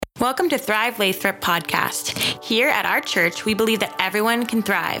Welcome to Thrive Lathrop podcast. Here at our church, we believe that everyone can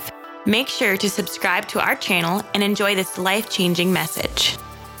thrive. Make sure to subscribe to our channel and enjoy this life-changing message.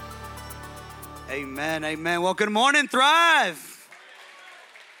 Amen, amen. Well, good morning, Thrive.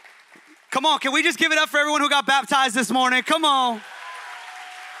 Come on, can we just give it up for everyone who got baptized this morning? Come on.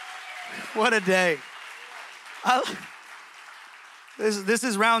 What a day. This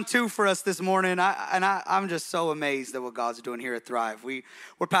is round 2 for us this morning, I'm just so amazed at what God's doing here at Thrive.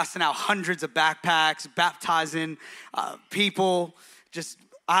 We're passing out hundreds of backpacks, baptizing people.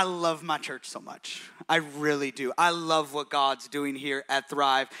 I love my church so much. I really do. I love what God's doing here at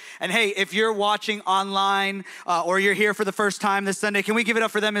Thrive. And hey, if you're watching online or you're here for the first time this Sunday, can we give it up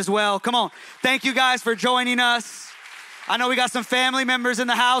for them as well? Come on. Thank you guys for joining us. I know we got some family members in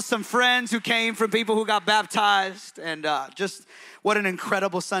the house, some friends who came from people who got baptized, and just what an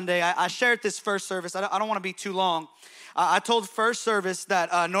incredible Sunday. I shared this first service. I don't want to be too long. I told first service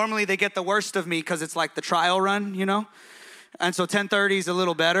that normally they get the worst of me because it's like the trial run, you know? And so 10:30 is a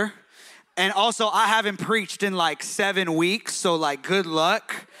little better. And also, I haven't preached in like 7 weeks, so like good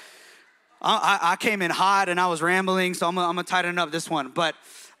luck. I came in hot and I was rambling, so I'm gonna tighten up this one. But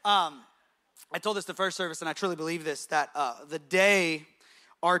I told this the first service, and I truly believe this, that the day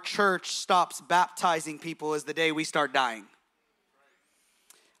our church stops baptizing people is the day we start dying.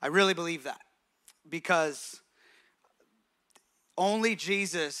 I really believe that, because only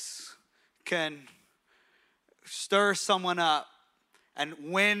Jesus can stir someone up and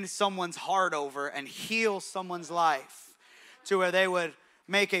win someone's heart over and heal someone's life to where they would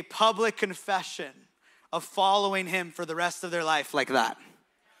make a public confession of following him for the rest of their life like that.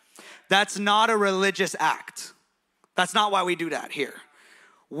 That's not a religious act. That's not why we do that here.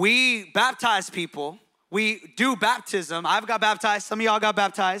 We baptize people. We do baptism. I've got baptized. Some of y'all got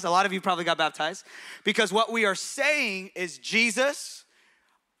baptized. A lot of you probably got baptized. Because what we are saying is, Jesus,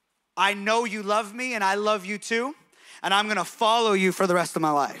 I know you love me and I love you too. And I'm going to follow you for the rest of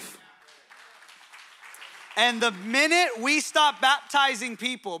my life. And the minute we stop baptizing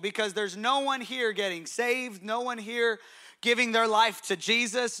people, because there's no one here getting saved, no one here giving their life to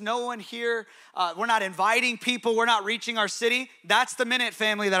Jesus, no one here, we're not inviting people, we're not reaching our city, that's the minute,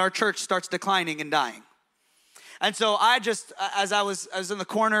 family, that our church starts declining and dying. And so as I was in the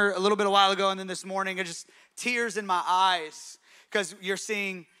corner a little bit a while ago, and then this morning, it just tears in my eyes, because you're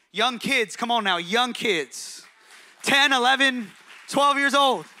seeing young kids, come on now, young kids, 10, 11, 12 years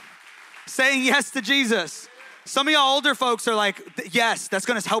old, saying yes to Jesus. Some of y'all older folks are like, yes, that's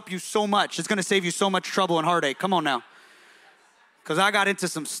gonna help you so much. It's gonna save you so much trouble and heartache. Come on now. Because I got into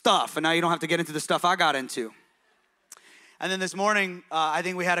some stuff, and now you don't have to get into the stuff I got into. And then this morning, I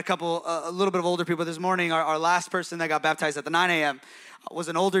think we had a little bit of older people. This morning, our last person that got baptized at the 9 a.m. was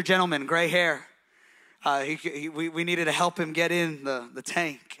an older gentleman, gray hair. We needed to help him get in the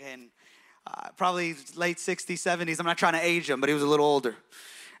tank, and probably late 60s, 70s. I'm not trying to age him, but he was a little older.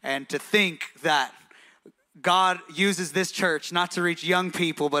 And to think that God uses this church not to reach young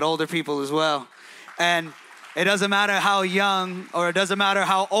people, but older people as well. And it doesn't matter how young or it doesn't matter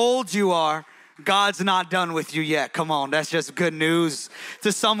how old you are, God's not done with you yet. Come on, that's just good news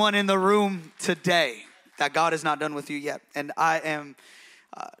to someone in the room today, that God is not done with you yet. And I am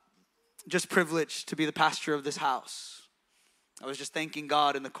just privileged to be the pastor of this house. I was just thanking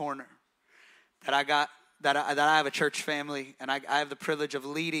God in the corner that I have a church family, and I have the privilege of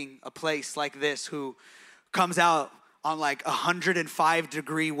leading a place like this who comes out on like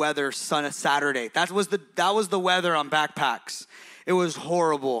 105-degree weather Saturday. That was the weather on backpacks. It was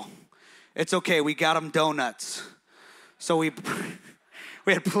horrible. It's okay, we got them donuts. So we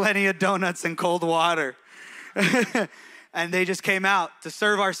had plenty of donuts and cold water. And they just came out to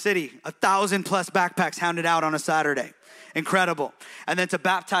serve our city. 1,000+ backpacks handed out on a Saturday. Incredible. And then to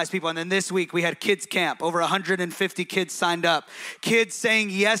baptize people. And then this week we had kids camp. Over 150 kids signed up. Kids saying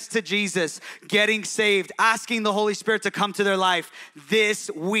yes to Jesus, getting saved, asking the Holy Spirit to come to their life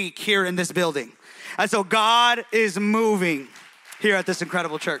this week here in this building. And so God is moving here at this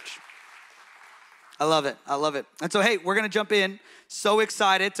incredible church. I love it. I love it. And so, hey, we're going to jump in. So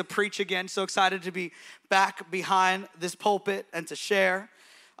excited to preach again. So excited to be back behind this pulpit and to share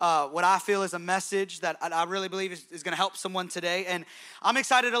what I feel is a message that I really believe is going to help someone today. And I'm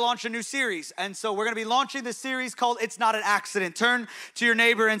excited to launch a new series. And so we're going to be launching this series called It's Not an Accident. Turn to your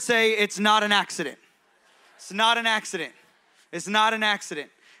neighbor and say, it's not an accident. It's not an accident. It's not an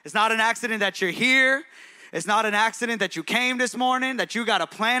accident. It's not an accident that you're here. It's not an accident that you came this morning, that you got a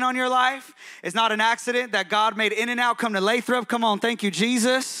plan on your life. It's not an accident that God made In-N-Out come to Lathrop. Come on, thank you,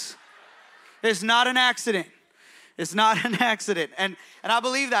 Jesus. It's not an accident. It's not an accident. And I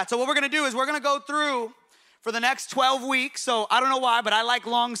believe that. So what we're going to do is we're going to go through for the next 12 weeks, so I don't know why, but I like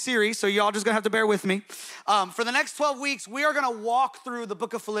long series, so y'all just gonna have to bear with me. For the next 12 weeks, we are gonna walk through the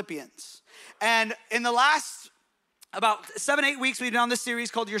book of Philippians. And in the last about 7-8 weeks, we've done this series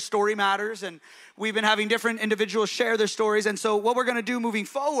called Your Story Matters, and we've been having different individuals share their stories. And so what we're gonna do moving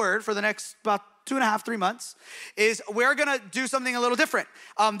forward for the next about 2.5, 3 months is we're gonna do something a little different.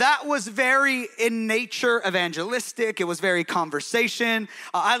 That was very in nature evangelistic. It was very conversation.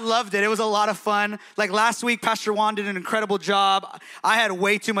 I loved it. It was a lot of fun. Like last week, Pastor Juan did an incredible job. I had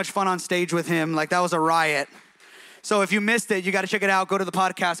way too much fun on stage with him. Like that was a riot. So if you missed it, you got to check it out. Go to the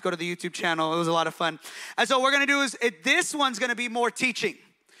podcast, go to the YouTube channel. It was a lot of fun. And so what we're going to do is, this one's going to be more teaching.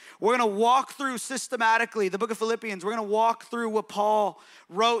 We're going to walk through systematically the book of Philippians. We're going to walk through what Paul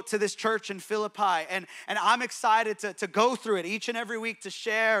wrote to this church in Philippi. And I'm excited to go through it each and every week, to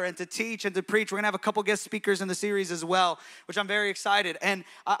share and to teach and to preach. We're going to have a couple guest speakers in the series as well, which I'm very excited. And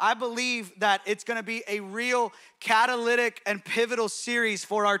I believe that it's going to be a real catalytic and pivotal series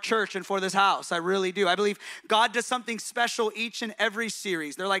for our church and for this house. I really do. I believe God does something special each and every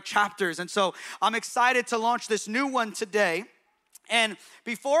series. They're like chapters. And so I'm excited to launch this new one today. And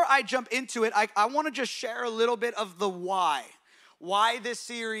before I jump into it, I want to just share a little bit of the why. Why this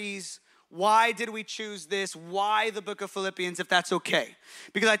series? Why did we choose this? Why the book of Philippians, if that's okay?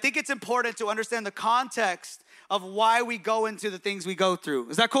 Because I think it's important to understand the context of why we go into the things we go through.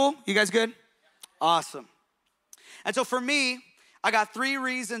 Is that cool? You guys good? Awesome. And so for me, I got 3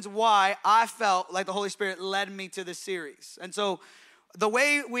 reasons why I felt like the Holy Spirit led me to this series. And so the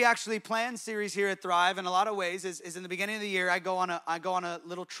way we actually plan series here at Thrive in a lot of ways is in the beginning of the year, I go on a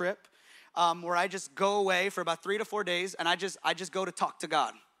little trip where I just go away for about 3 to 4 days, and I just go to talk to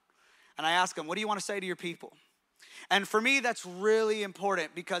God. And I ask him, what do you want to say to your people? And for me, that's really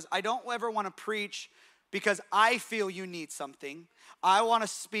important, because I don't ever want to preach because I feel you need something. I want to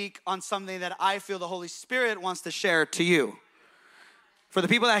speak on something that I feel the Holy Spirit wants to share to you. For the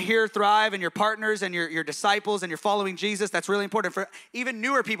people that here Thrive and your partners and your disciples and you're following Jesus, that's really important. For even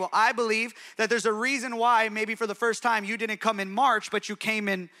newer people, I believe that there's a reason why maybe for the first time you didn't come in March, but you came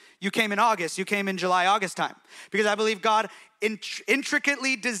in August. You came in July, August time. Because I believe God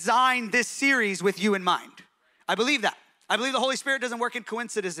intricately designed this series with you in mind. I believe that. I believe the Holy Spirit doesn't work in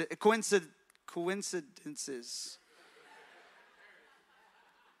coincidences.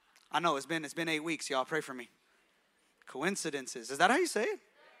 I know it's been 8 weeks, y'all. Pray for me. Coincidences. Is that how you say it?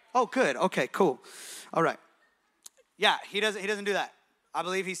 Oh, good. Okay, cool. All right. Yeah, he doesn't do that. I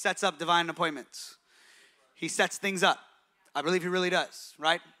believe he sets up divine appointments. He sets things up. I believe he really does,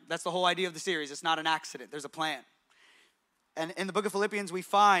 right? That's the whole idea of the series. It's not an accident. There's a plan. And in the book of Philippians, we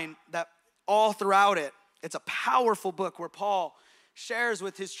find that all throughout it, it's a powerful book where Paul shares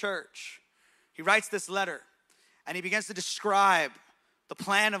with his church. He writes this letter, and he begins to describe the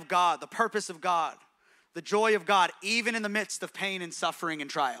plan of God, the purpose of God, the joy of God, even in the midst of pain and suffering and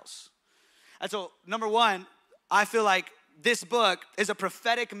trials. And so, number one, I feel like this book is a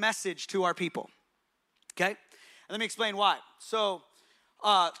prophetic message to our people, okay? And let me explain why. So,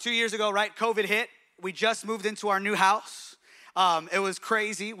 2 years ago, right, COVID hit. We just moved into our new house. It was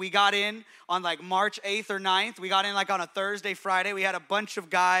crazy. We got in on like March 8th or 9th. We got in like on a Thursday, Friday. We had a bunch of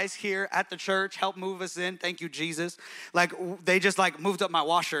guys here at the church help move us in. Thank you, Jesus. Like they just like moved up my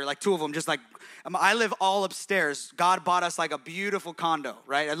washer, like 2 of them just like, I live all upstairs. God bought us like a beautiful condo,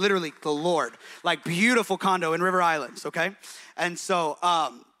 right? Literally the Lord, like beautiful condo in River Islands, okay? And so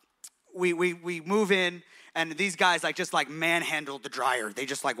we move in. And these guys just manhandled the dryer. They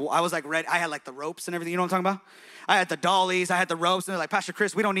just I was like ready. I had like the ropes and everything. You know what I'm talking about? I had the dollies. I had the ropes. And they're like, Pastor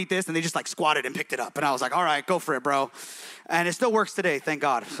Chris, we don't need this. And they just squatted and picked it up. And I was like, all right, go for it, bro. And it still works today, thank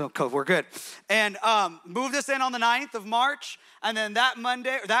God. So we're good. And moved us in on the 9th of March. And then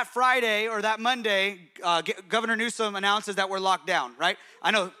that Friday, Governor Newsom announces that we're locked down, right?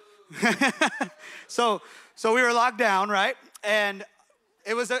 I know. So we were locked down, right? And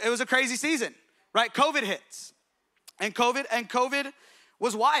it was a crazy season. Right, COVID hits, and COVID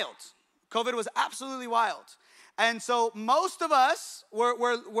was wild. COVID was absolutely wild, and so most of us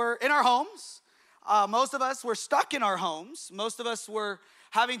were in our homes. Most of us were stuck in our homes. Most of us were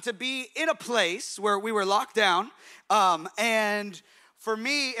having to be in a place where we were locked down. And for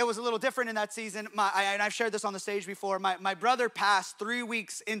me, it was a little different in that season. And I've shared this on the stage before. My brother passed 3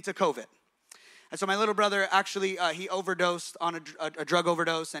 weeks into COVID. And so my little brother actually, he overdosed on a drug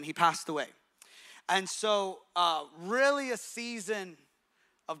overdose, and he passed away. And so really a season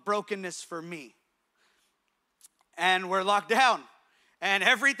of brokenness for me. And we're locked down, and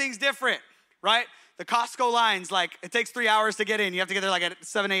everything's different, right? The Costco lines, it takes 3 hours to get in. You have to get there at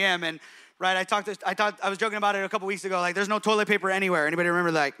 7 a.m. And right? I was joking about it a couple weeks ago. Like, there's no toilet paper anywhere. Anybody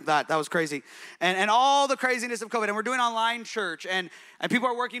remember that? That was crazy. And all the craziness of COVID. And we're doing online church, and people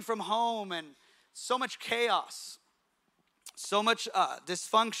are working from home, and so much chaos, so much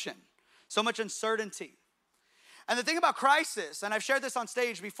dysfunction, so much uncertainty. And the thing about crisis, and I've shared this on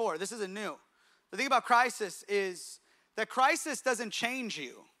stage before, this isn't new. The thing about crisis is that crisis doesn't change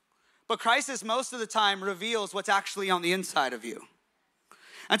you, but crisis most of the time reveals what's actually on the inside of you.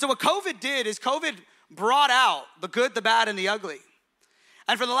 And so what COVID did is COVID brought out the good, the bad, and the ugly.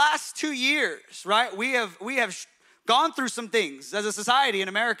 And for the last 2 years, right, we have gone through some things as a society in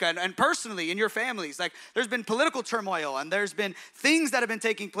America and personally in your families. Like, there's been political turmoil and there's been things that have been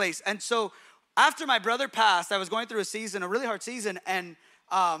taking place. And so after my brother passed, I was going through a really hard season, and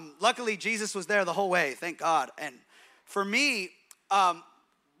luckily Jesus was there the whole way, thank God. And for me,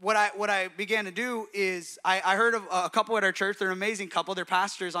 what I began to do is I heard of a couple at our church. They're an amazing couple. They're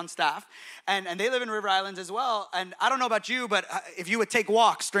pastors on staff, and they live in River Islands as well. And I don't know about you, but if you would take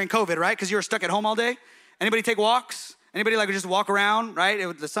walks during COVID, right? Because you were stuck at home all day. Anybody take walks? Anybody like just walk around,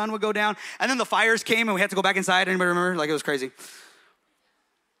 right? The sun would go down, and then the fires came, and we had to go back inside. Anybody remember? Like, it was crazy.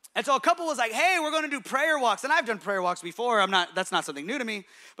 And so a couple was like, hey, we're going to do prayer walks. And I've done prayer walks before. That's not something new to me.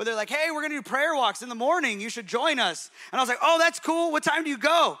 But they're like, hey, we're going to do prayer walks in the morning. You should join us. And I was like, oh, that's cool. What time do you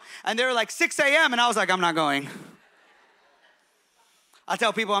go? And they were like 6 a.m. And I was like, I'm not going. I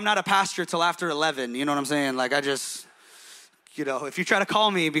tell people I'm not a pastor till after 11. You know what I'm saying? Like, I just, if you try to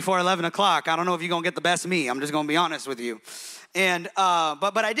call me before 11 o'clock, I don't know if you're going to get the best me. I'm just going to be honest with you. And,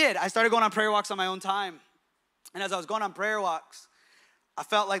 but I did. I started going on prayer walks on my own time. And as I was going on prayer walks, I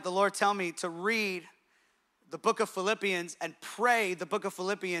felt like the Lord tell me to read the book of Philippians and pray the book of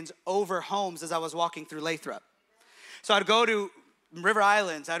Philippians over homes as I was walking through Lathrop. So I'd go to River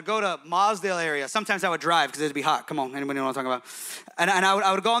Islands. I'd go to Mosdale area. Sometimes I would drive because it'd be hot. Come on, anybody know what I'm talking about? And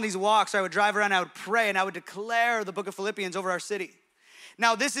I would go on these walks. So I would drive around. I would pray, and I would declare the book of Philippians over our city.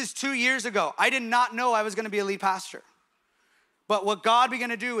 Now, this is 2 years ago. I did not know I was going to be a lead pastor. But what God began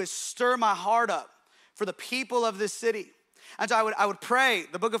to do is stir my heart up for the people of this city. And so I would pray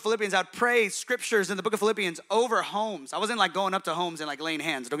the book of Philippians. I would pray scriptures in the book of Philippians over homes. I wasn't like going up to homes and like laying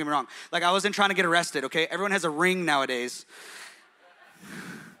hands. Don't get me wrong. Like, I wasn't trying to get arrested, okay? Everyone has a ring nowadays. I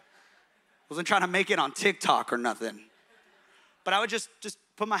wasn't trying to make it on TikTok or nothing. But I would just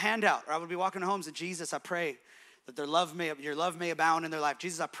put my hand out, or I would be walking to homes, and Jesus, I pray that your love may abound in their life.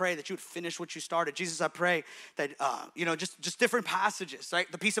 Jesus, I pray that you would finish what you started. Jesus, I pray that, just different passages, right?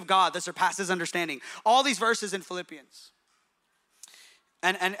 The peace of God that surpasses understanding. All these verses in Philippians.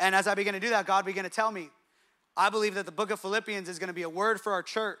 And as I began to do that, God began to tell me, I believe that the book of Philippians is going to be a word for our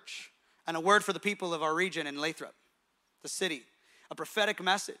church and a word for the people of our region in Lathrop, the city, a prophetic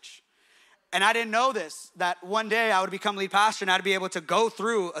message. And I didn't know this, that one day I would become lead pastor and I'd be able to go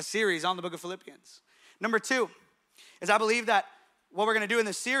through a series on the book of Philippians. Number 2 is I believe that what we're going to do in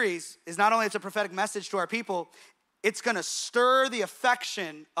this series is not only it's a prophetic message to our people, it's going to stir the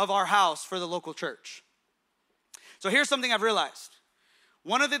affection of our house for the local church. So here's something I've realized.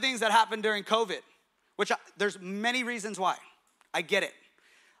 One of the things that happened during COVID, there's many reasons why. I get it.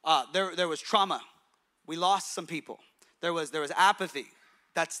 There was trauma. We lost some people. There was apathy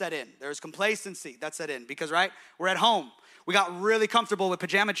that set in. There was complacency that set in because, right, we're at home. We got really comfortable with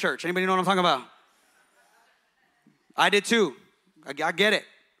pajama church. Anybody know what I'm talking about? I did too. I get it,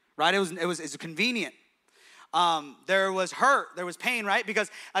 right? It's convenient. There was hurt. There was pain, right?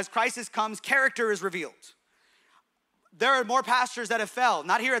 Because as crisis comes, character is revealed. There are more pastors that have fell,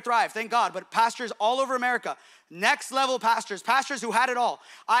 not here at Thrive, thank God, but pastors all over America, next level pastors who had it all.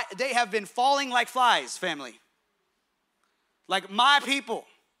 They have been falling like flies, family. Like my people.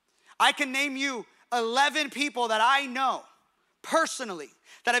 I can name you 11 people that I know personally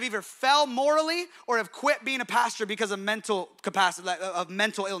that have either fell morally or have quit being a pastor because of mental capacity, of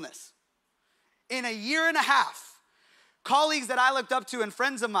mental illness. In a year and a half, colleagues that I looked up to and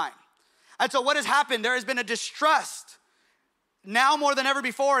friends of mine. And so what has happened? There has been a distrust now more than ever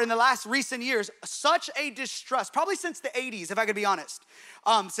before in the last recent years, such a distrust, probably since the 80s, if I could be honest,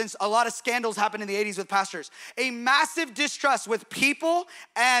 since a lot of scandals happened in the 80s with pastors, a massive distrust with people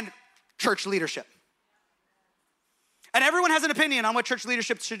and church leadership. And everyone has an opinion on what church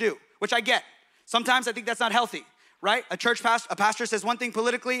leadership should do, which I get. Sometimes I think that's not healthy, right? A pastor says one thing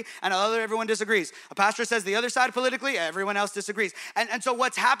politically and everyone disagrees. A pastor says the other side politically, everyone else disagrees. And so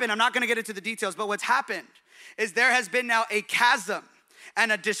what's happened, I'm not gonna get into the details, but what's happened is there has been now a chasm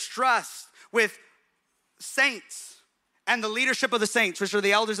and a distrust with saints and the leadership of the saints, which are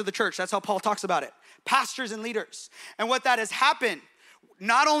the elders of the church. That's how Paul talks about it. Pastors and leaders. And what that has happened,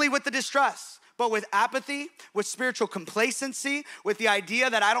 not only with the distrust, but with apathy, with spiritual complacency, with the idea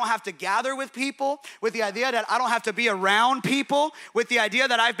that I don't have to gather with people, with the idea that I don't have to be around people, with the idea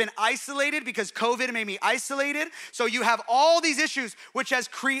that I've been isolated because COVID made me isolated. So you have all these issues, which has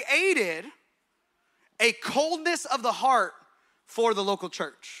created a coldness of the heart for the local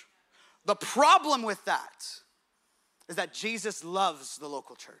church. The problem with that is that Jesus loves the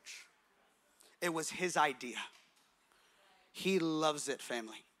local church. It was his idea. He loves it,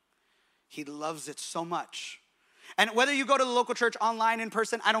 family. He loves it so much. And whether you go to the local church online, in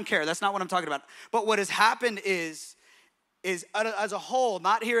person, I don't care. That's not what I'm talking about. But what has happened is as a whole,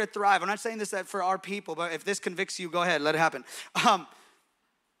 not here at Thrive. I'm not saying this for our people, but if this convicts you, go ahead, let it happen.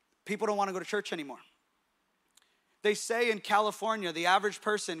 People don't want to go to church anymore. They say in California, the average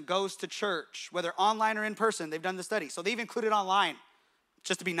person goes to church, whether online or in person. They've done the study. So they've included online,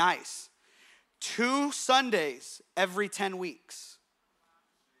 just to be nice. 2 Sundays every 10 weeks.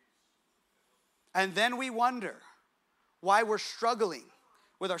 And then we wonder why we're struggling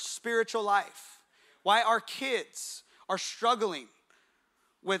with our spiritual life, why our kids are struggling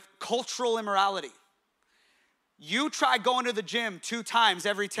with cultural immorality. You try going to the gym 2 times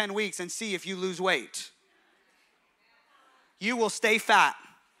every 10 weeks and see if you lose weight. You will stay fat.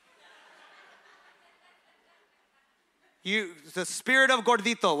 The spirit of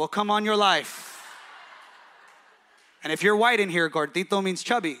gordito will come on your life. And if you're white in here, gordito means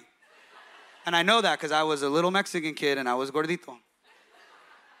chubby. And I know that because I was a little Mexican kid and I was gordito.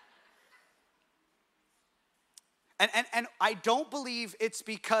 And I don't believe it's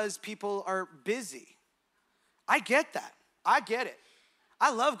because people are busy. I get that. I get it.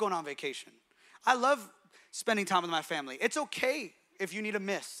 I love going on vacation. I love spending time with my family. It's okay if you need a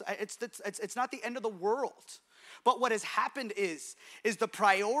miss. It's not the end of the world. But what has happened is the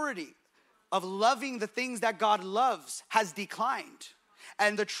priority of loving the things that God loves has declined.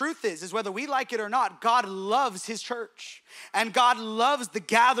 And the truth is whether we like it or not, God loves his church. And God loves the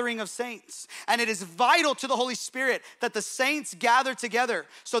gathering of saints. And it is vital to the Holy Spirit that the saints gather together.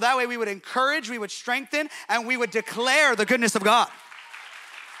 So that way we would encourage, we would strengthen, and we would declare the goodness of God.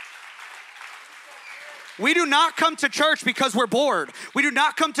 We do not come to church because we're bored. We do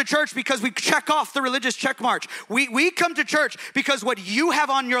not come to church because we check off the religious check mark. We come to church because what you have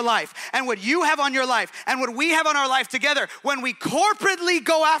on your life and what you have on your life and what we have on our life together, when we corporately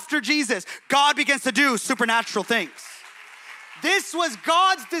go after Jesus, God begins to do supernatural things. This was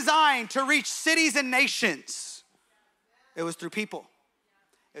God's design to reach cities and nations. It was through people.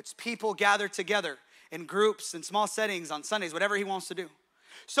 It's people gathered together in groups and small settings on Sundays, whatever he wants to do.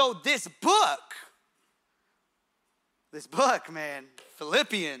 So this book, man,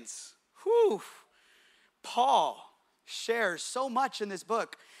 Philippians, Paul shares so much in this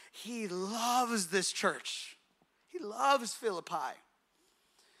book. He loves this church. He loves Philippi.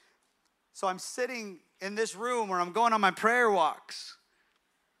 So I'm sitting in this room where I'm going on my prayer walks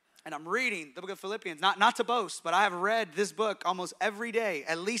and I'm reading the book of Philippians, not to boast, but I have read this book almost every day,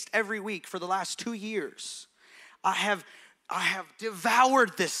 at least every week for the last 2 years. I have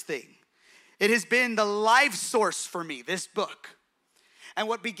devoured this thing. It has been the life source for me, this book. And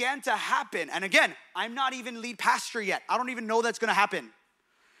what began to happen, and again, I'm not even lead pastor yet. I don't even know that's gonna happen.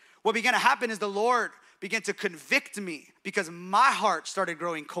 What began to happen is the Lord began to convict me because my heart started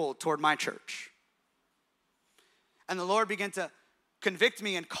growing cold toward my church. And the Lord began to convict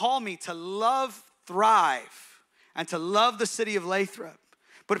me and call me to love Thrive and to love the city of Lathrop,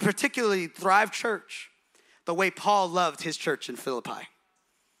 but particularly Thrive Church, the way Paul loved his church in Philippi.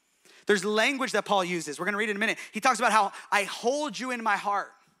 There's language that Paul uses. We're going to read it in a minute. He talks about how I hold you in my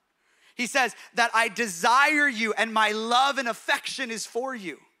heart. He says that I desire you and my love and affection is for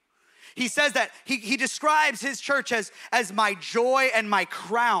you. He says that he describes his church as my joy and my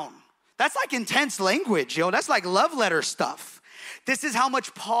crown. That's like intense language, yo. That's like love letter stuff. This is how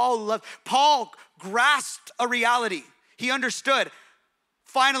much Paul loved. Paul grasped a reality. He understood.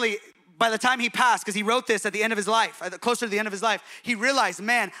 Finally, by the time he passed, because he wrote this at the end of his life, closer to the end of his life, he realized,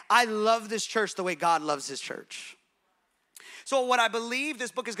 man, I love this church the way God loves his church. So what I believe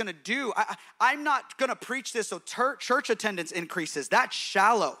this book is gonna do, I'm not gonna preach this so church attendance increases. That's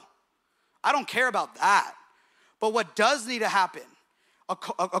shallow. I don't care about that. But what does need to happen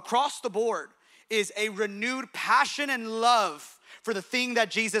across the board is a renewed passion and love for the thing that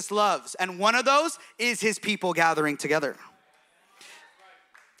Jesus loves. And one of those is his people gathering together.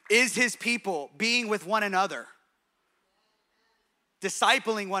 Is his people being with one another,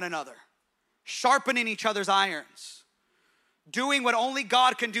 discipling one another, sharpening each other's irons, doing what only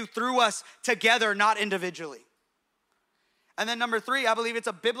God can do through us together, not individually. And then number 3, I believe it's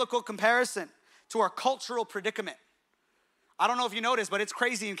a biblical comparison to our cultural predicament. I don't know if you noticed, but it's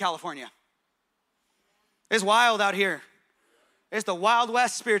crazy in California. It's wild out here. It's the Wild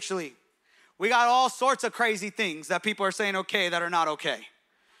West spiritually. We got all sorts of crazy things that people are saying okay that are not okay.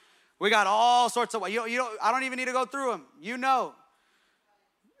 We got all sorts of, I don't even need to go through them. You know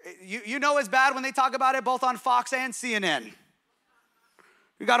it's bad when they talk about it both on Fox and CNN.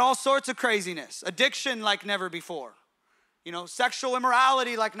 We got all sorts of craziness. Addiction like never before. Sexual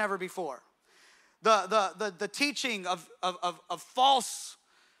immorality like never before. The teaching of false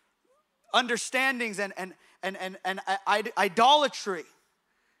understandings and idolatry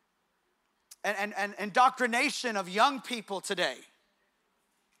and indoctrination of young people today.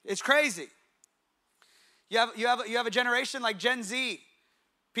 It's crazy. You have a generation like Gen Z,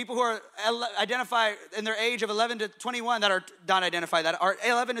 people who are identify in their age of 11 to 21 that are not identified, that are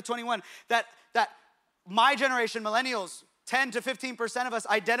 11 to 21, that my generation, millennials, 10 to 15% of us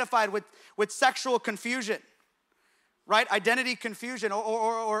identified with sexual confusion, right? Identity confusion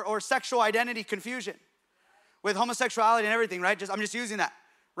or sexual identity confusion with homosexuality and everything, right? I'm just using that,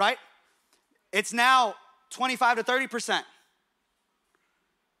 right? It's now 25 to 30%.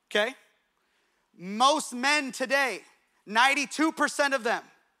 Okay? Most men today, 92% of them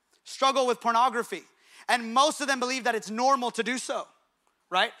struggle with pornography. And most of them believe that it's normal to do so,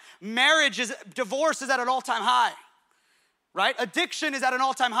 right? Divorce is at an all-time high, right? Addiction is at an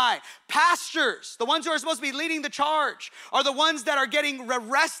all-time high. Pastors, the ones who are supposed to be leading the charge, are the ones that are getting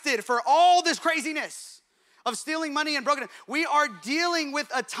arrested for all this craziness of stealing money and brokenness. We are dealing with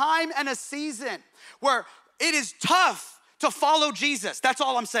a time and a season where it is tough to follow Jesus. That's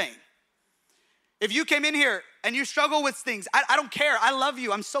all I'm saying. If you came in here and you struggle with things, I don't care. I love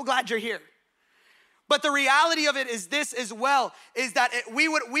you. I'm so glad you're here. But the reality of it is this as well, is that we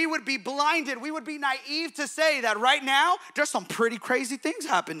would be blinded. We would be naive to say that right now, there's some pretty crazy things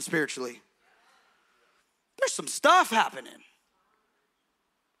happening spiritually. There's some stuff happening.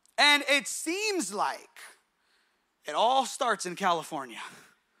 And it seems like it all starts in California.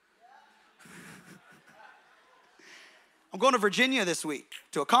 I'm going to Virginia this week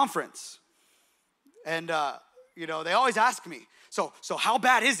to a conference. And, they always ask me, so how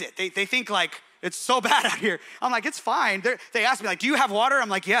bad is it? They think like it's so bad out here. I'm like, it's fine. They ask me like, do you have water? I'm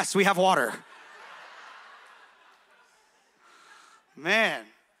like, yes, we have water. Man,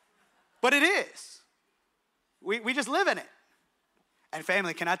 but it is. We just live in it. And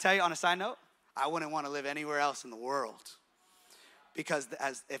family, can I tell you on a side note, I wouldn't want to live anywhere else in the world. Because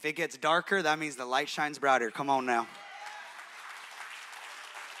if it gets darker, that means the light shines brighter. Come on now.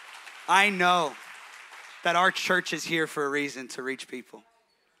 I know that our church is here for a reason, to reach people.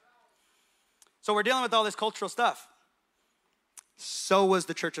 So we're dealing with all this cultural stuff. So was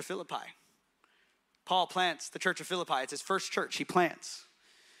the church of Philippi. Paul plants the church of Philippi. It's his first church he plants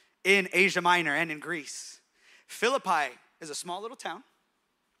in Asia Minor and in Greece. Philippi is a small little town.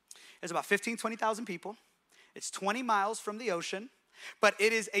 It's about 20,000 people. It's 20 miles from the ocean, but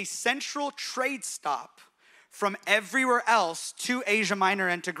it is a central trade stop from everywhere else to Asia Minor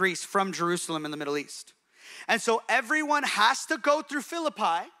and to Greece from Jerusalem in the Middle East. And so everyone has to go through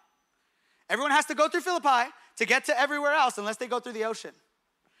Philippi. Everyone has to go through Philippi to get to everywhere else unless they go through the ocean.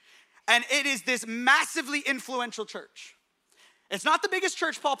 And it is this massively influential church. It's not the biggest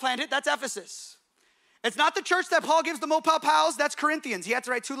church Paul planted, that's Ephesus. It's not the church that Paul gives the Mopal Pals, that's Corinthians. He had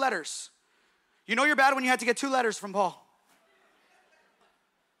to write 2 letters. You know you're bad when you had to get 2 letters from Paul.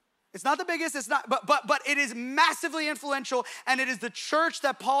 It's not the biggest, it's not, but it is massively influential, and it is the church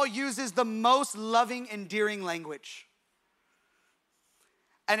that Paul uses the most loving, endearing language.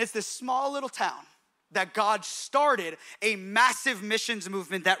 And it's this small little town that God started a massive missions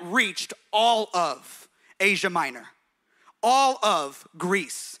movement that reached all of Asia Minor, all of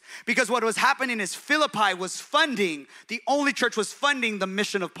Greece. Because what was happening is Philippi was funding, the only church was funding the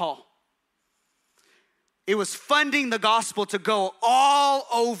mission of Paul. It was funding the gospel to go all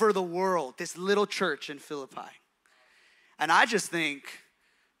over the world, this little church in Philippi. And I just think,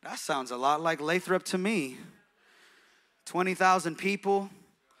 that sounds a lot like Lathrop to me. 20,000 people.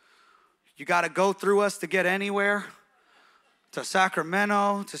 You got to go through us to get anywhere. To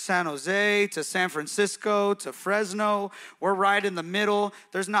Sacramento, to San Jose, to San Francisco, to Fresno. We're right in the middle.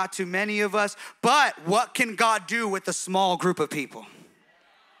 There's not too many of us. But what can God do with a small group of people?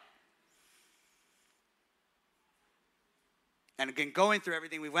 And again, going through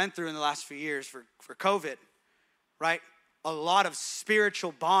everything we went through in the last few years for COVID, right? A lot of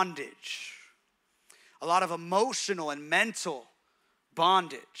spiritual bondage. A lot of emotional and mental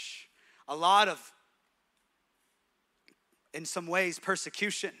bondage. A lot of, in some ways,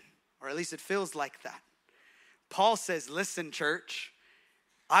 persecution, or at least it feels like that. Paul says, listen, church,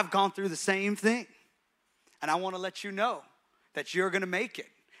 I've gone through the same thing. And I want to let you know that you're going to make it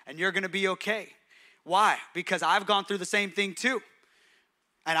and you're going to be okay. Why? Because I've gone through the same thing too,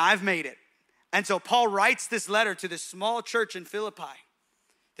 and I've made it. And so Paul writes this letter to this small church in Philippi,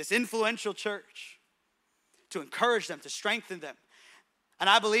 this influential church, to encourage them, to strengthen them. And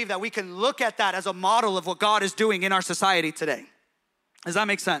I believe that we can look at that as a model of what God is doing in our society today. Does that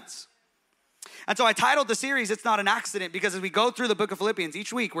make sense? And so I titled the series, It's Not an Accident, because as we go through the book of Philippians,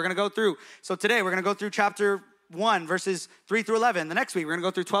 each week we're gonna go through. So today we're gonna go through chapter 1, verses 3 through 11. The next week we're gonna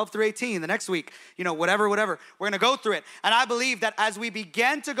go through 12 through 18. The next week, whatever. We're gonna go through it. And I believe that as we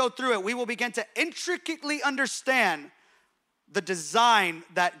begin to go through it, we will begin to intricately understand the design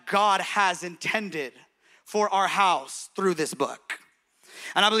that God has intended for our house through this book.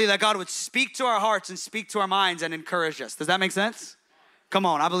 And I believe that God would speak to our hearts and speak to our minds and encourage us. Does that make sense? Come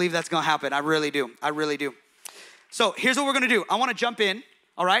on, I believe that's gonna happen. I really do. So here's what we're gonna do. I wanna jump in,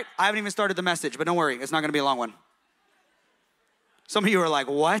 all right? I haven't even started the message, but don't worry, it's not gonna be a long one. Some of you are like,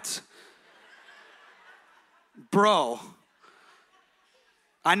 what? Bro.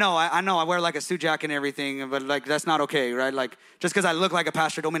 I know, I wear like a suit jacket and everything, but like that's not okay, right? Like just because I look like a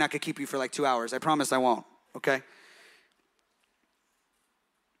pastor don't mean I could keep you for like 2 hours. I promise I won't, okay?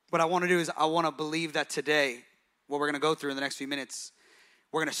 What I wanna do is I wanna believe that today, what we're gonna go through in the next few minutes,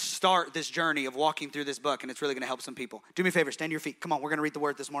 we're gonna start this journey of walking through this book, and it's really gonna help some people. Do me a favor, stand to your feet. Come on, we're gonna read the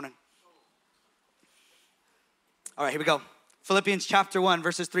word this morning. All right, here we go. Philippians chapter 1,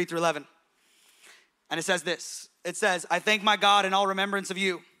 verses 3 through 11. And it says this. It says, I thank my God in all remembrance of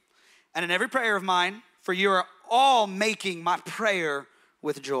you, and in every prayer of mine, for you are all making my prayer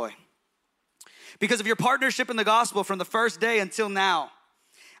with joy. Because of your partnership in the gospel from the first day until now,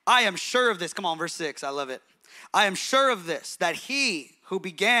 I am sure of this. Come on, verse 6, I love it. I am sure of this, that he who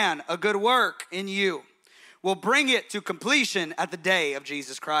began a good work in you will bring it to completion at the day of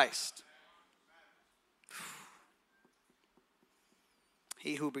Jesus Christ.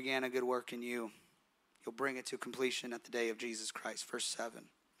 He who began a good work in you, he'll bring it to completion at the day of Jesus Christ. Verse 7.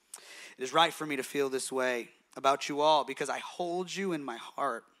 It is right for me to feel this way about you all because I hold you in my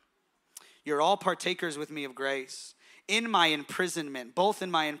heart. You're all partakers with me of grace in my imprisonment, both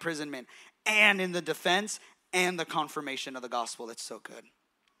in my imprisonment and in the defense and the confirmation of the gospel. It's so good.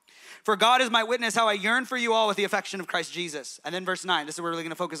 For God is my witness how I yearn for you all with the affection of Christ Jesus. And then verse 9, this is what we're really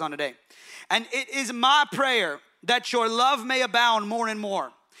going to focus on today. And it is my prayer that your love may abound more and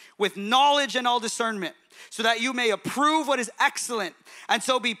more with knowledge and all discernment, so that you may approve what is excellent and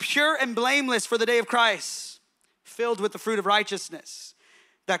so be pure and blameless for the day of Christ, filled with the fruit of righteousness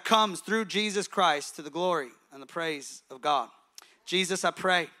that comes through Jesus Christ to the glory and the praise of God. Jesus, I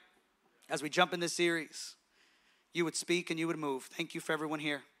pray as we jump in this series, you would speak and you would move. Thank you for everyone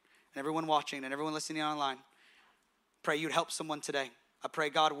here and everyone watching and everyone listening online. Pray you'd help someone today. I pray,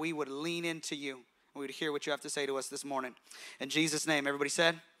 God, we would lean into you and we would hear what you have to say to us this morning. In Jesus' name, everybody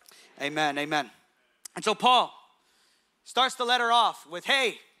said, amen, amen. And so Paul starts the letter off with,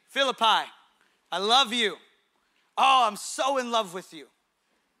 hey, Philippi, I love you. Oh, I'm so in love with you.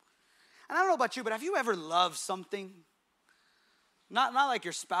 And I don't know about you, but have you ever loved something? Not like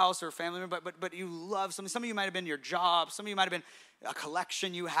your spouse or family member, but you love something. Some of you might have been your job. Some of you might have been a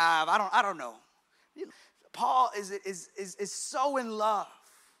collection you have. I don't know. Paul is so in love.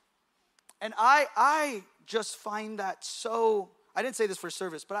 And I just find that so, I didn't say this for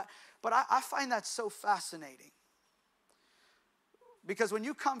service, but I find that so fascinating. Because when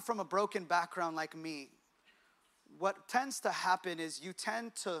you come from a broken background like me, what tends to happen is you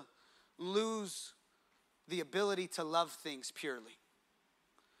tend to lose the ability to love things purely.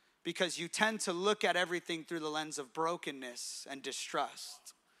 Because you tend to look at everything through the lens of brokenness and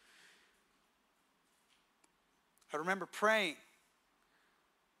distrust. I remember praying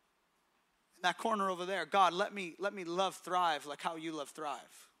in that corner over there, God, let me love Thrive like how you love Thrive.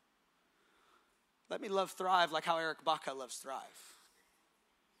 Let me love Thrive like how Eric Baca loves Thrive.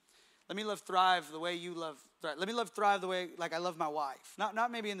 Let me love Thrive the way you love Thrive. Let me love Thrive the way like I love my wife.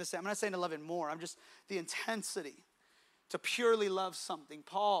 Not maybe in the same, I'm not saying to love it more. I'm just the intensity to purely love something.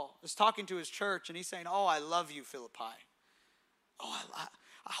 Paul is talking to his church and he's saying, oh, I love you, Philippi. Oh, I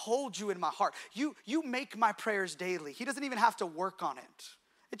hold you in my heart. You make my prayers daily. He doesn't even have to work on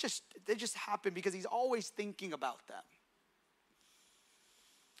it. They just happen because he's always thinking about them.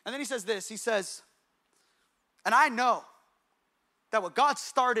 And then he says this, he says, and I know that what God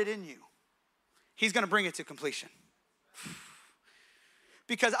started in you, he's gonna bring it to completion.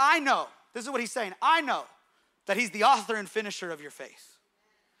 Because I know, this is what he's saying, I know that he's the author and finisher of your faith.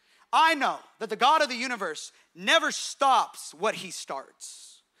 I know that the God of the universe never stops what he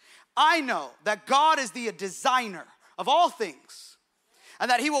starts. I know that God is the designer of all things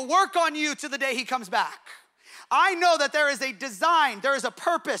and that he will work on you to the day he comes back. I know that there is a design, there is a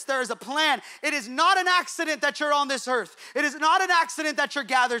purpose, there is a plan. It is not an accident that you're on this earth. It is not an accident that you're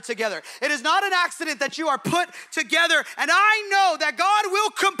gathered together. It is not an accident that you are put together. And I know that God will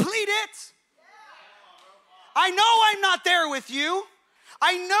complete it. I know I'm not there with you.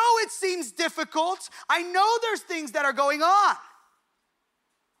 I know it seems difficult. I know there's things that are going on.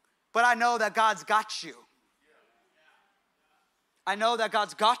 But I know that God's got you. I know that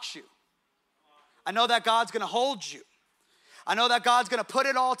God's got you. I know that God's gonna hold you. I know that God's gonna put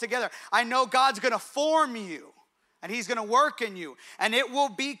it all together. I know God's gonna form you and He's gonna work in you and it will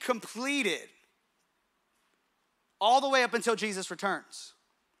be completed all the way up until Jesus returns.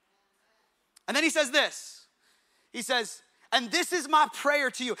 And then He says this. He says, and this is my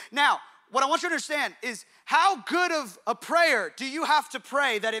prayer to you. Now, what I want you to understand is how good of a prayer do you have to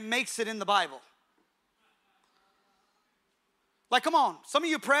pray that it makes it in the Bible? Like, come on, some of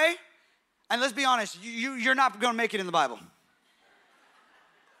you pray, and let's be honest, you're not gonna make it in the Bible.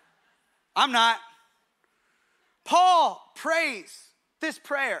 I'm not. Paul prays this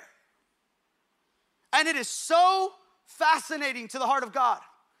prayer, and it is so fascinating to the heart of God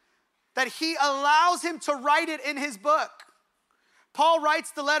that He allows him to write it in his book. Paul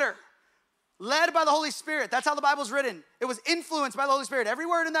writes the letter, led by the Holy Spirit. That's how the Bible's written. It was influenced by the Holy Spirit. Every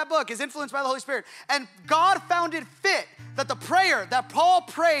word in that book is influenced by the Holy Spirit. And God found it fit that the prayer that Paul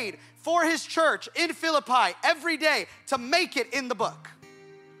prayed for his church in Philippi every day to make it in the book.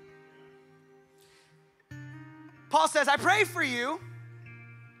 Paul says, I pray for you,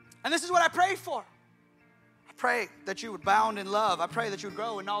 and this is what I pray for. I pray that you would abound in love. I pray that you would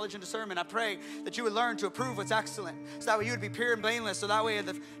grow in knowledge and discernment. I pray that you would learn to approve what's excellent, so that way you would be pure and blameless, so that way in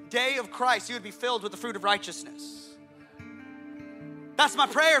the day of Christ you would be filled with the fruit of righteousness. That's my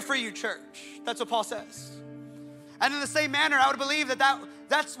prayer for you, church. That's what Paul says. And in the same manner, I would believe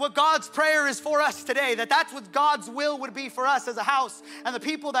that's what God's prayer is for us today, that's what God's will would be for us as a house and the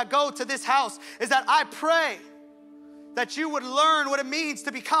people that go to this house, is that I pray that you would learn what it means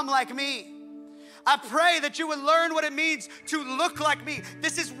to become like me. I pray that you would learn what it means to look like me.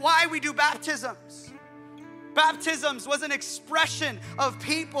 This is why we do baptisms. Baptisms was an expression of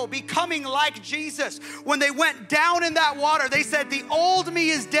people becoming like Jesus. When they went down in that water, they said, the old me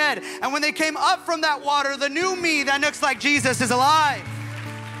is dead. And when they came up from that water, the new me that looks like Jesus is alive.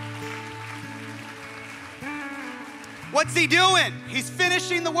 What's He doing? He's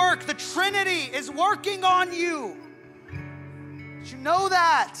finishing the work. The Trinity is working on you. Did you know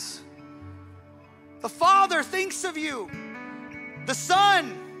that? The Father thinks of you. The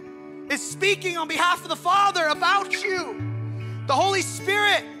Son is speaking on behalf of the Father about you. The Holy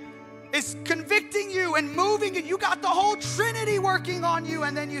Spirit is convicting you and moving, and you got the whole Trinity working on you,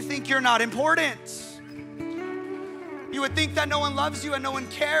 and then you think you're not important. You would think that no one loves you and no one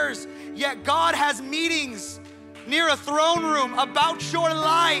cares, yet God has meetings near a throne room about your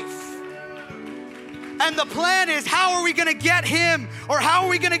life. And the plan is, how are we gonna get him, or how are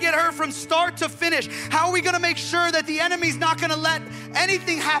we gonna get her from start to finish? How are we gonna make sure that the enemy's not gonna let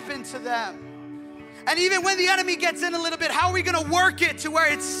anything happen to them? And even when the enemy gets in a little bit, how are we gonna work it to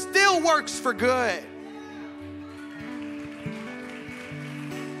where it still works for good?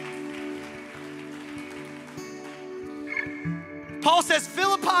 Paul says,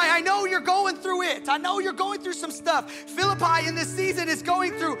 Philippi, I know you're going through it. I know you're going through some stuff. Philippi in this season is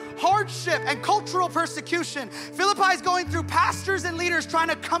going through hardship and cultural persecution. Philippi is going through pastors and leaders trying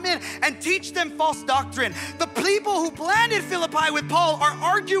to come in and teach them false doctrine. The people who planted Philippi with Paul are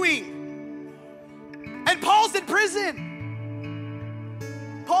arguing. And Paul's in prison.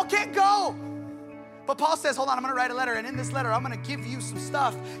 Paul can't go. But Paul says, hold on, I'm gonna write a letter, and in this letter, I'm gonna give you some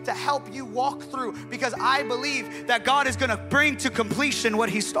stuff to help you walk through, because I believe that God is gonna bring to completion what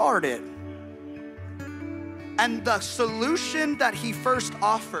He started. And the solution that He first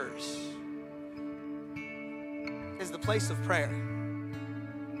offers is the place of prayer.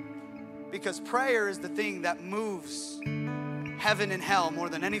 Because prayer is the thing that moves heaven and hell more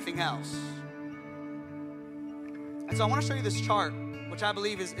than anything else. And so I wanna show you this chart, which I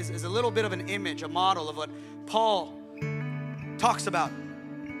believe is a little bit of an image, a model of what Paul talks about.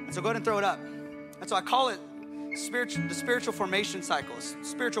 And so go ahead and throw it up. And so I call it the spiritual formation cycle.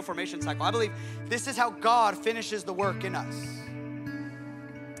 Spiritual formation cycle. I believe this is how God finishes the work in us.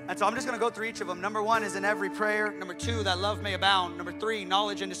 And so I'm just gonna go through each of them. Number 1 is in every prayer. Number 2, that love may abound. Number 3,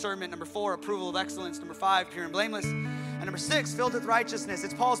 knowledge and discernment. Number 4, approval of excellence. Number 5, pure and blameless. And number 6, filled with righteousness.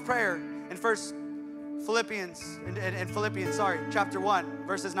 It's Paul's prayer in Philippians, chapter 1,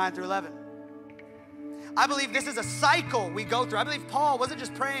 verses 9 through 11. I believe this is a cycle we go through. I believe Paul wasn't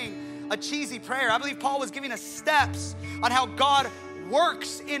just praying a cheesy prayer. I believe Paul was giving us steps on how God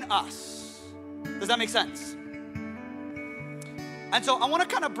works in us. Does that make sense? And so I want to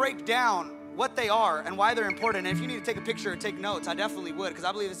kind of break down what they are and why they're important. And if you need to take a picture or take notes, I definitely would, because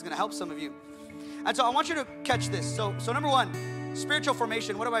I believe this is going to help some of you. And so I want you to catch this. So number one, spiritual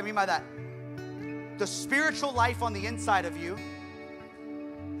formation. What do I mean by that? The spiritual life on the inside of you,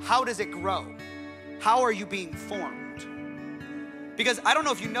 how does it grow? How are you being formed? Because I don't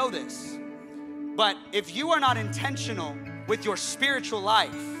know if you know this, but if you are not intentional with your spiritual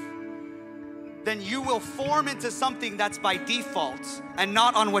life, then you will form into something that's by default and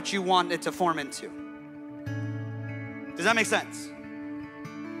not on what you want it to form into. Does that make sense?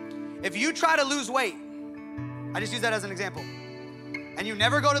 If you try to lose weight, I just use that as an example, and you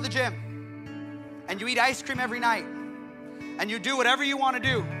never go to the gym, and you eat ice cream every night, and you do whatever you want to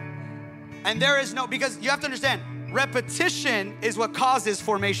do, and there is no, because you have to understand, repetition is what causes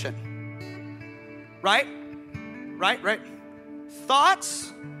formation. Right?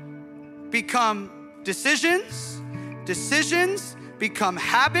 Thoughts become decisions, decisions become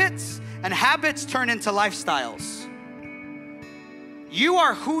habits, and habits turn into lifestyles. You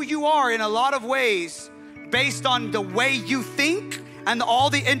are who you are in a lot of ways based on the way you think and all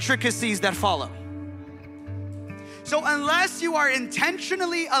the intricacies that follow. So unless you are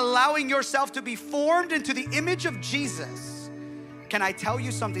intentionally allowing yourself to be formed into the image of Jesus, can I tell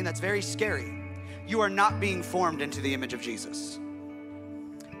you something that's very scary? You are not being formed into the image of Jesus.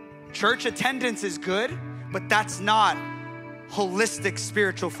 Church attendance is good, but that's not holistic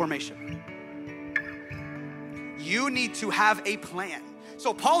spiritual formation. You need to have a plan.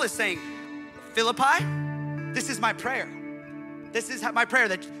 So Paul is saying, Philippi, this is my prayer. This is my prayer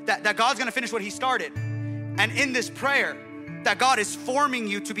that God's gonna finish what he started. And in this prayer, that God is forming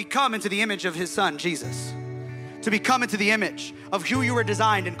you to become into the image of his son, Jesus. To become into the image of who you were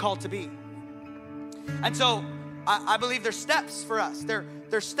designed and called to be. And so I believe there's steps for us.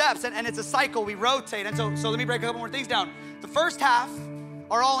 There's steps and it's a cycle, we rotate. And so let me break a couple more things down. The first half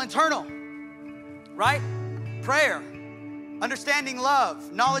are all internal, right? Prayer, understanding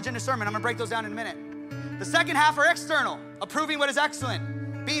love, knowledge and discernment. I'm gonna break those down in a minute. The second half are external, approving what is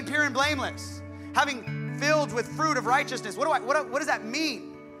excellent, being pure and blameless, having filled with fruit of righteousness. What does that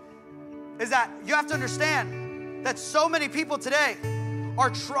mean? Is that you have to understand that so many people today are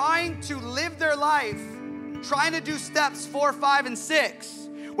trying to live their life, trying to do steps 4, 5, and 6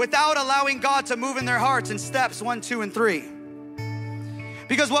 without allowing God to move in their hearts in steps 1, 2, and 3.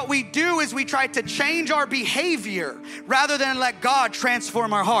 Because what we do is we try to change our behavior rather than let God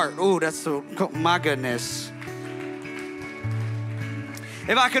transform our heart. Oh, that's so, oh my goodness.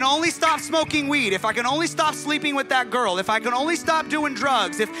 If I can only stop smoking weed, if I can only stop sleeping with that girl, if I can only stop doing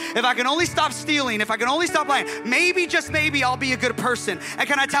drugs, if I can only stop stealing, if I can only stop lying, maybe, just maybe, I'll be a good person. And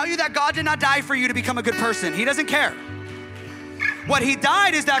can I tell you that God did not die for you to become a good person? He doesn't care. What he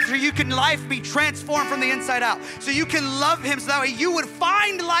died is that so you can life be transformed from the inside out. So you can love him so that way you would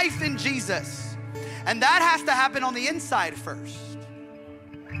find life in Jesus. And that has to happen on the inside first.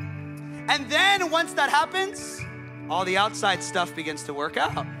 And then once that happens, all the outside stuff begins to work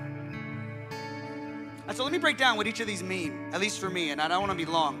out. And so let me break down what each of these mean, at least for me, and I don't want to be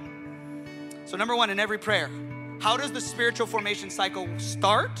long. So number one, in every prayer, how does the spiritual formation cycle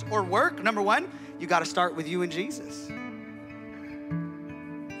start or work? Number one, you got to start with you and Jesus. You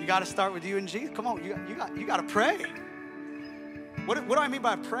got to start with you and Jesus. Come on, you got to pray. What do I mean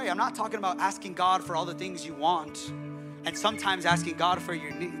by pray? I'm not talking about asking God for all the things you want and sometimes asking God for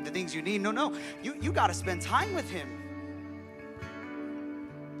the things you need. No. You got to spend time with him.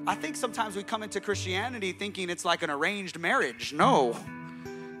 I think sometimes we come into Christianity thinking it's like an arranged marriage. No.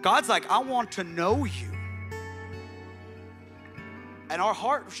 God's like, I want to know you. And our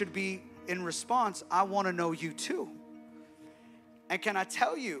heart should be in response, I want to know you too. And can I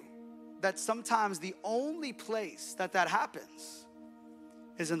tell you that sometimes the only place that happens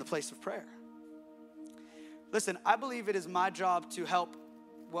is in the place of prayer. Listen, I believe it is my job to help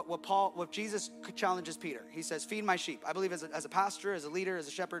what Jesus challenges Peter. He says, feed my sheep. I believe as a pastor, as a leader, as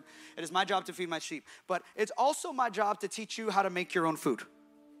a shepherd, it is my job to feed my sheep. But it's also my job to teach you how to make your own food.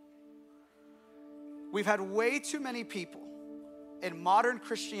 We've had way too many people in modern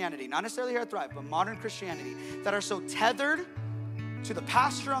Christianity, not necessarily here at Thrive, but modern Christianity, that are so tethered to the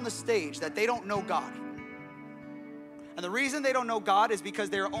pastor on the stage that they don't know God. And the reason they don't know God is because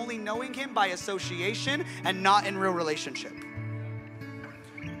they're only knowing him by association and not in real relationship.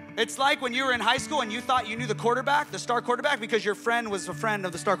 It's like when you were in high school and you thought you knew the quarterback, the star quarterback, because your friend was a friend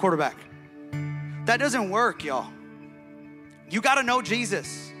of the star quarterback. That doesn't work, y'all. You gotta know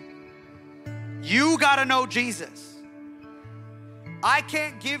Jesus. You gotta know Jesus. I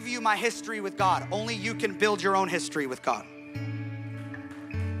can't give you my history with God. Only you can build your own history with God.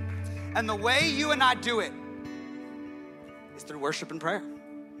 And the way you and I do it is through worship and prayer.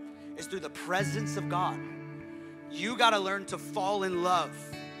 It's through the presence of God. You gotta learn to fall in love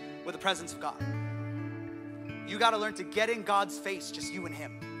with the presence of God. You gotta learn to get in God's face, just you and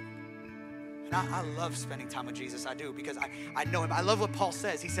him. And I love spending time with Jesus, I do, because I know him. I love what Paul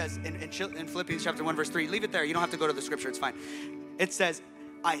says. He says in Philippians chapter 1, verse 3, leave it there. You don't have to go to the scripture, it's fine. It says,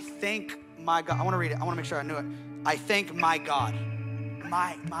 I thank my God. I wanna read it, I wanna make sure I knew it. I thank my God.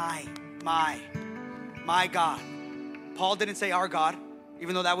 My God. Paul didn't say our God,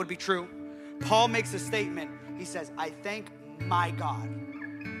 even though that would be true. Paul makes a statement. He says, I thank my God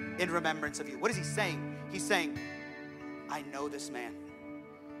in remembrance of you. What is he saying? He's saying, I know this man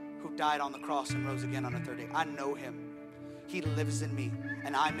who died on the cross and rose again on the third day. I know him. He lives in me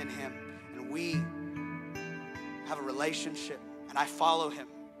and I'm in him. And we have a relationship and I follow him.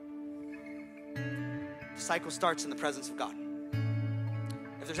 The cycle starts in the presence of God.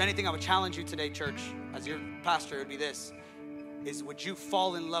 If there's anything I would challenge you today, church, as your pastor, it would be this, is would you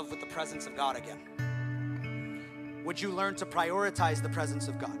fall in love with the presence of God again? Would you learn to prioritize the presence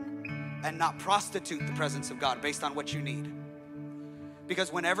of God and not prostitute the presence of God based on what you need?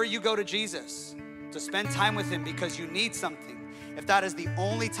 Because whenever you go to Jesus to spend time with him because you need something, if that is the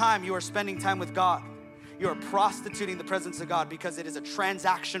only time you are spending time with God, you are prostituting the presence of God because it is a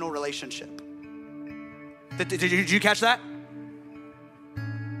transactional relationship. Did you catch that?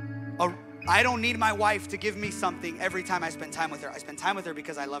 I don't need my wife to give me something every time I spend time with her. I spend time with her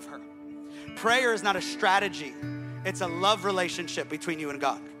because I love her. Prayer is not a strategy. It's a love relationship between you and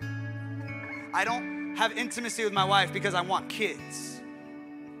God. I don't have intimacy with my wife because I want kids.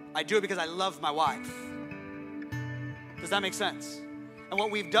 I do it because I love my wife. Does that make sense? And what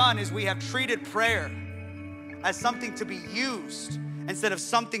we've done is we have treated prayer as something to be used instead of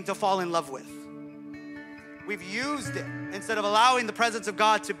something to fall in love with. We've used it instead of allowing the presence of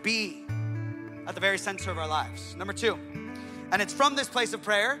God to be at the very center of our lives. Number 2, and it's from this place of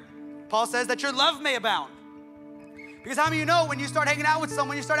prayer, Paul says that your love may abound. Because how many of you know when you start hanging out with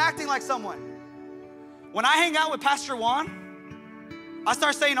someone, you start acting like someone? When I hang out with Pastor Juan, I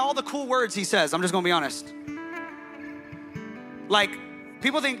start saying all the cool words he says. I'm just gonna be honest. Like,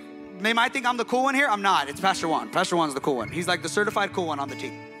 people think, they might think I'm the cool one here. I'm not, it's Pastor Juan. Pastor Juan's the cool one. He's like the certified cool one on the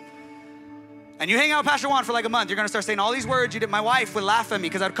team. And you hang out with Pastor Juan for like a month, you're gonna start saying all these words. My wife would laugh at me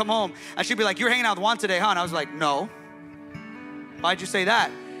because I'd come home and she'd be like, you're hanging out with Juan today, huh? And I was like, no. Why'd you say that?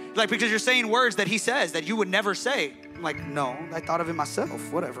 Like, because you're saying words that he says that you would never say. I'm like, no, I thought of it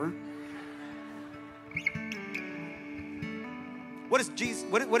myself, whatever. What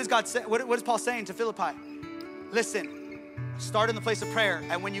is God say? What is Paul saying to Philippi? Listen, start in the place of prayer,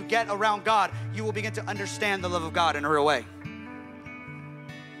 and when you get around God, you will begin to understand the love of God in a real way.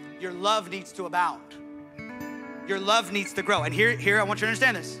 Your love needs to abound. Your love needs to grow. And here, I want you to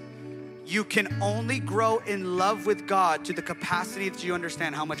understand this. You can only grow in love with God to the capacity that you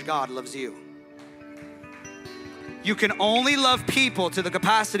understand how much God loves you. You can only love people to the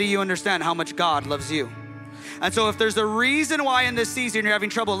capacity you understand how much God loves you. And so if there's a reason why in this season you're having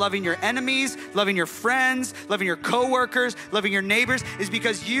trouble loving your enemies, loving your friends, loving your coworkers, loving your neighbors, is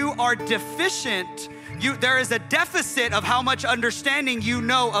because you are deficient. There is a deficit of how much understanding you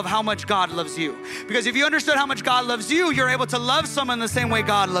know of how much God loves you. Because if you understood how much God loves you, you're able to love someone the same way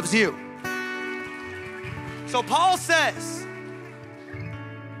God loves you. So Paul says,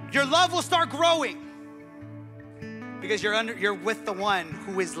 your love will start growing because you're with the one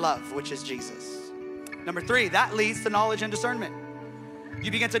who is love, which is Jesus. Number 3, that leads to knowledge and discernment. You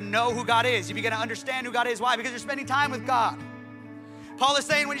begin to know who God is. You begin to understand who God is. Why? Because you're spending time with God. Paul is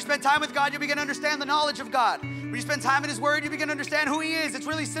saying when you spend time with God, you begin to understand the knowledge of God. When you spend time in his word, you begin to understand who he is. It's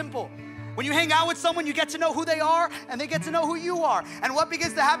really simple. When you hang out with someone, you get to know who they are and they get to know who you are. And what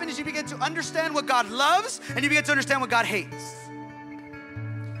begins to happen is you begin to understand what God loves and you begin to understand what God hates.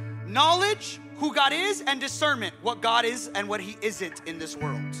 Knowledge, who God is, and discernment, what God is and what he isn't in this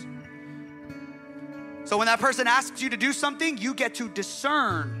world. So when that person asks you to do something, you get to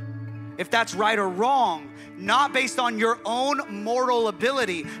discern if that's right or wrong, not based on your own moral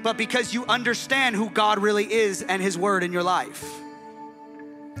ability, but because you understand who God really is and his word in your life.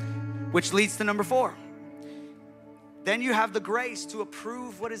 Which leads to number 4. Then you have the grace to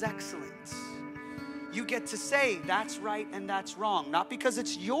approve what is excellent. You get to say that's right and that's wrong, not because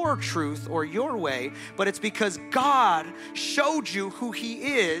it's your truth or your way, but it's because God showed you who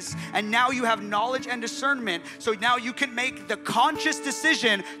he is, and now you have knowledge and discernment, so now you can make the conscious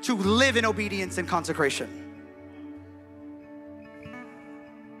decision to live in obedience and consecration.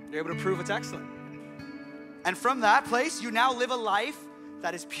 You're able to prove it's excellent. And from that place, you now live a life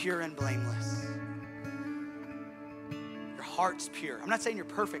that is pure and blameless. Your heart's pure. I'm not saying you're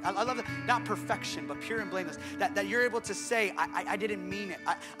perfect. I love that, not perfection, but pure and blameless. That you're able to say, I didn't mean it.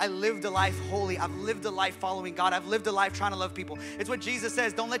 I lived a life holy. I've lived a life following God. I've lived a life trying to love people. It's what Jesus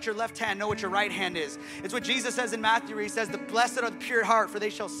says, don't let your left hand know what your right hand is. It's what Jesus says in Matthew where he says, the blessed are the pure heart, for they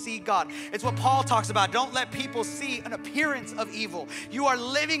shall see God. It's what Paul talks about. Don't let people see an appearance of evil. You are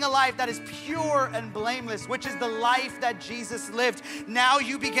living a life that is pure and blameless, which is the life that Jesus lived. Now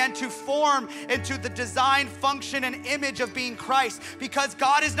you begin to form into the design, function, and image of being Christ, because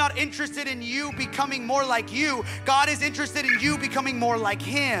God is not interested in you becoming more like you. God is interested in you becoming more like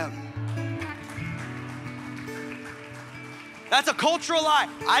him. That's a cultural lie.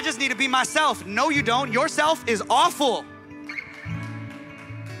 I just need to be myself. No, you don't. Yourself is awful.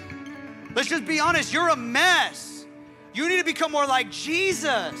 Let's just be honest. You're a mess. You need to become more like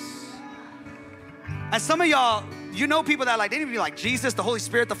Jesus. And some of y'all, you know people that they need to be like Jesus, the Holy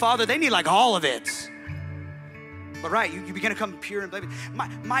Spirit, the Father. They need like all of it. But right, you begin to become pure and blameless.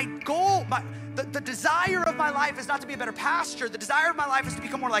 My goal, the desire of my life is not to be a better pastor. The desire of my life is to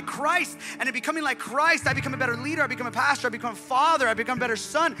become more like Christ. And in becoming like Christ, I become a better leader. I become a pastor. I become a father. I become a better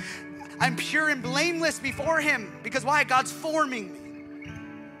son. I'm pure and blameless before him. Because why? God's forming me.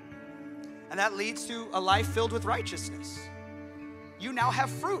 And that leads to a life filled with righteousness. You now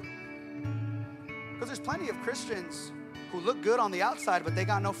have fruit. Because there's plenty of Christians who look good on the outside, but they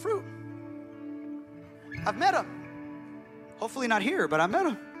got no fruit. I've met them. Hopefully not here, but I met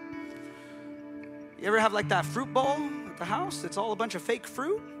them. You ever have like that fruit bowl at the house? It's all a bunch of fake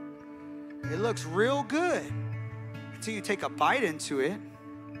fruit. It looks real good until you take a bite into it,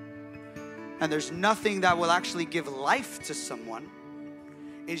 and there's nothing that will actually give life to someone.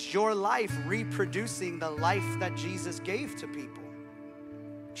 Is your life reproducing the life that Jesus gave to people?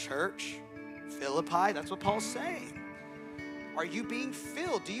 Church, Philippi, that's what Paul's saying. Are you being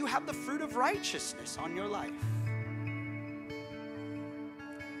filled? Do you have the fruit of righteousness on your life?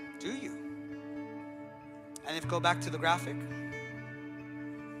 Do you? And if go back to the graphic,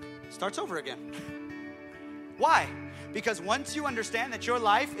 starts over again. Why? Because once you understand that your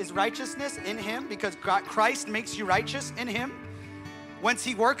life is righteousness in him, because Christ makes you righteous in him, once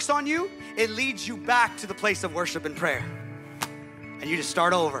he works on you, it leads you back to the place of worship and prayer. And you just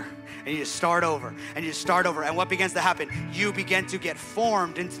start over. And you just start over, and you just start over. And what begins to happen? You begin to get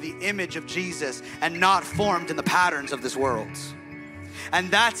formed into the image of Jesus and not formed in the patterns of this world. And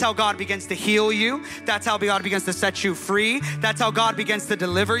that's how God begins to heal you. That's how God begins to set you free. That's how God begins to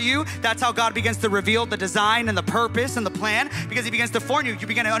deliver you. That's how God begins to reveal the design and the purpose and the plan, because he begins to form you. You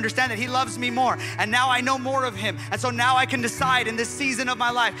begin to understand that he loves me more. And now I know more of him. And so now I can decide in this season of my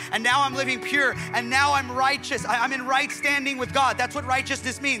life. And now I'm living pure. And now I'm righteous. I'm in right standing with God. That's what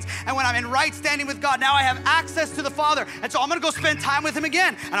righteousness means. And when I'm in right standing with God, now I have access to the Father. And so I'm going to go spend time with him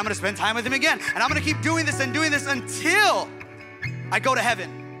again. And I'm going to spend time with him again. And I'm going to keep doing this until I go to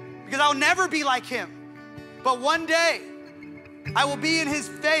heaven, because I'll never be like him. But one day I will be in his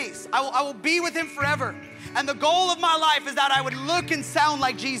face. I will be with him forever. And the goal of my life is that I would look and sound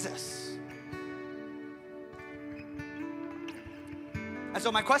like Jesus. And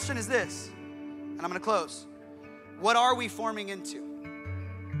so my question is this, and I'm going to close. What are we forming into?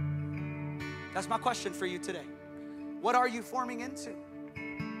 That's my question for you today. What are you forming into?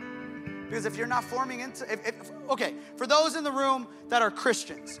 Because if you're not forming into, okay, for those in the room that are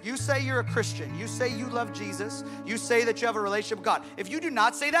Christians, you say you're a Christian, you say you love Jesus, you say that you have a relationship with God. If you do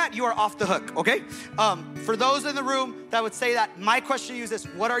not say that, you are off the hook, okay? For those in the room that would say that, my question to you is this: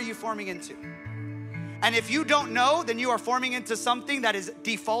 what are you forming into? And if you don't know, then you are forming into something that is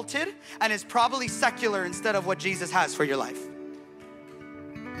defaulted and is probably secular instead of what Jesus has for your life.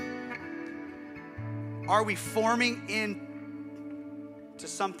 Are we forming in to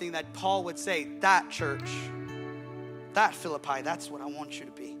something that Paul would say, that church, that Philippi, that's what I want you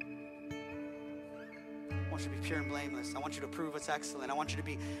to be. I want you to be pure and blameless. I want you to prove what's excellent. I want you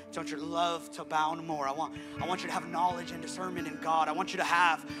to love to abound more. I want you to have knowledge and discernment in God. I want you to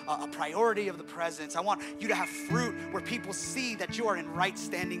have a priority of the presence. I want you to have fruit where people see that you are in right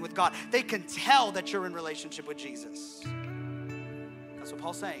standing with God. They can tell that you're in relationship with Jesus. That's what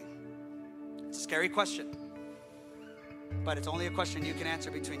Paul's saying. It's a scary question, but it's only a question you can answer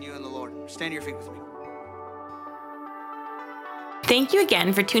between you and the Lord. Stand to your feet with me. Thank you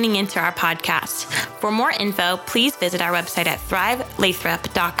again for tuning into our podcast. For more info, please visit our website at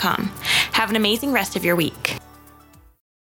thrivelathrop.com. Have an amazing rest of your week.